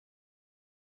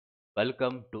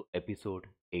Welcome to episode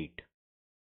 8.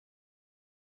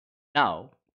 Now,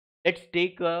 let's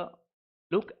take a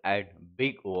look at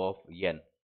big O of n.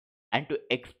 And to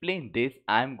explain this,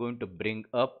 I am going to bring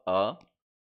up a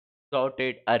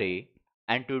sorted array.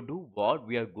 And to do what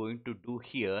we are going to do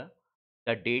here,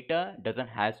 the data doesn't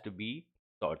has to be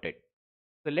sorted.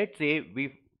 So let's say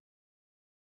we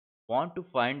want to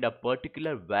find a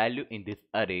particular value in this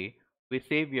array. We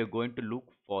say we are going to look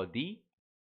for the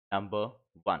number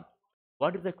 1.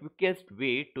 What is the quickest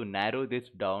way to narrow this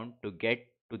down to get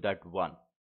to that 1?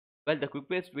 Well, the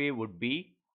quickest way would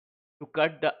be to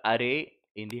cut the array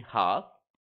in the half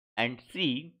and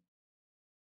see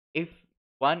if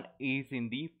 1 is in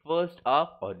the first half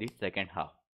or the second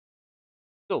half.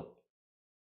 So,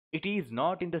 it is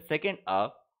not in the second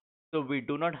half, so we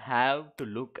do not have to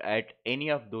look at any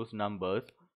of those numbers,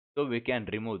 so we can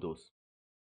remove those.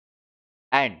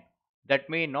 And that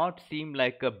may not seem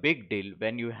like a big deal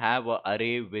when you have an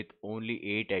array with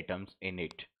only 8 items in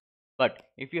it. But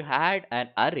if you had an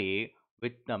array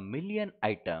with a million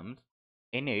items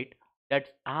in it, that's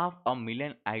half a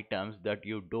million items that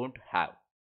you don't have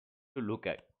to look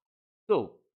at.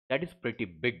 So that is pretty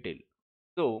big deal.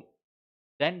 So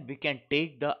then we can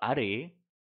take the array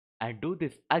and do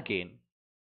this again,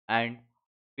 and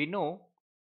we know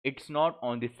it's not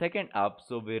on the second up,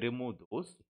 so we remove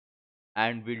those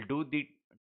and we'll do the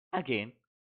again,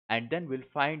 and then we'll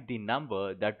find the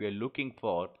number that we are looking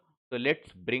for. So let's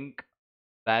bring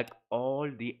back all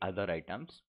the other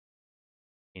items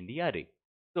in the array.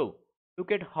 So look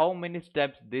at how many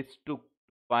steps this took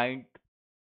to find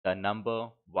the number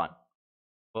 1.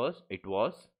 First it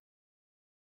was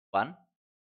 1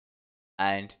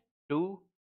 and 2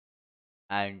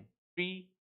 and 3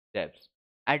 steps.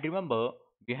 And remember,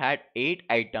 we had 8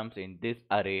 items in this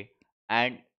array,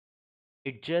 and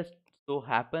it just so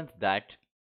happens that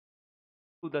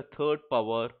to the third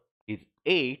power is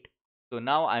 8. So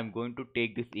now I'm going to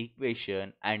take this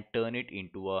equation and turn it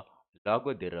into a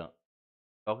logarithm,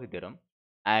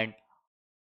 and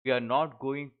we are not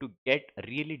going to get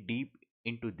really deep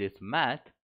into this math.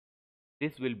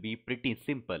 This will be pretty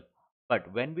simple,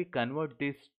 but when we convert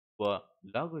this to a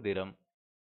logarithm,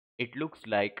 it looks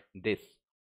like this: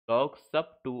 log sub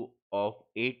 2 of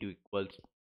 8 equals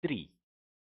 3.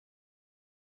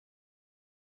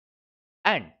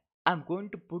 And I'm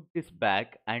going to put this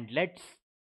back, and let's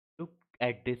look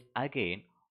at this again.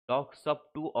 Log sub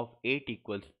 2 of 8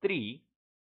 equals 3.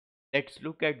 Let's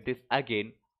look at this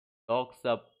again. Log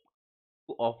sub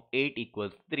 2 of 8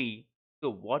 equals 3. So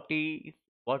what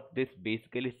this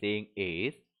basically saying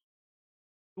is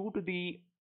 2 to the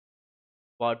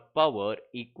what power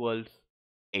equals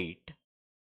 8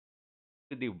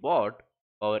 to the what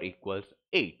power equals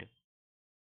 8.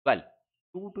 Well,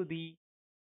 2 to the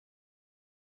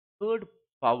third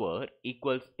power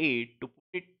equals 8. To put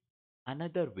it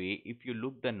another way, if you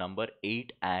look the number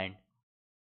 8 and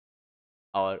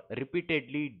or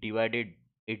repeatedly divided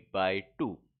it by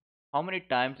 2, how many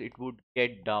times it would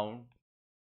get down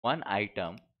one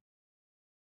items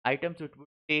it would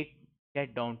take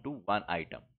get down to one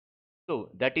item.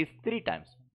 So that is 3 times.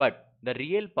 But the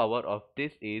real power of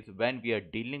this is when we are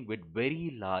dealing with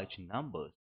very large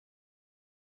numbers.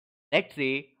 Let's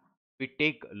say we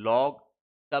take log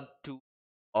sub 2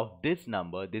 of this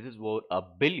number. This is about a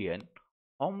billion.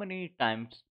 How many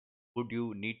times would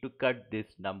you need to cut this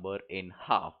number in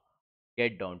half,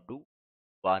 get down to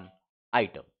one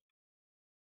item?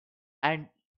 And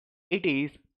it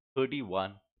is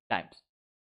 31 times.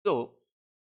 So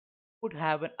could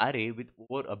have an array with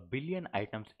over a billion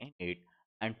items in it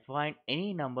and find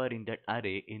any number in that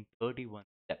array in 31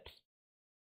 steps.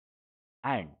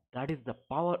 And that is the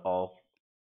power of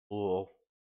O of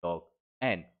log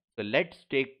n. So let's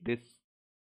take this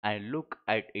and look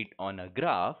at it on a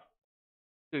graph.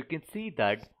 So you can see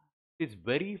that it is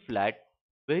very flat,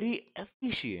 very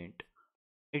efficient.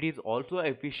 It is also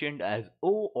efficient as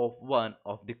O of 1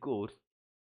 of the course,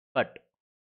 but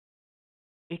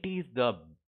it is the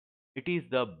it is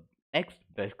the next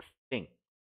best thing.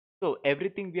 So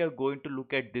everything we are going to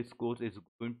look at this course is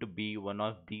going to be one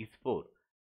of these four,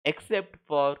 except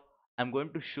for I'm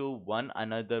going to show one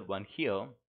another one here,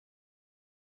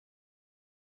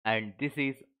 and this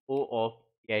is O of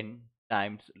n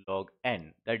times log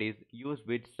n, that is used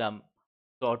with some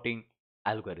sorting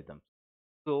algorithms.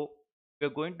 So we're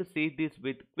going to see this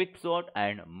with quick sort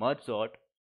and merge sort,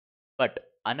 but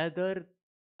other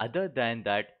than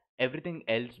that, everything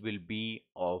else will be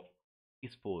of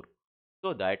these four.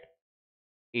 So that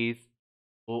is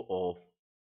O of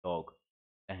log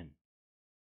n.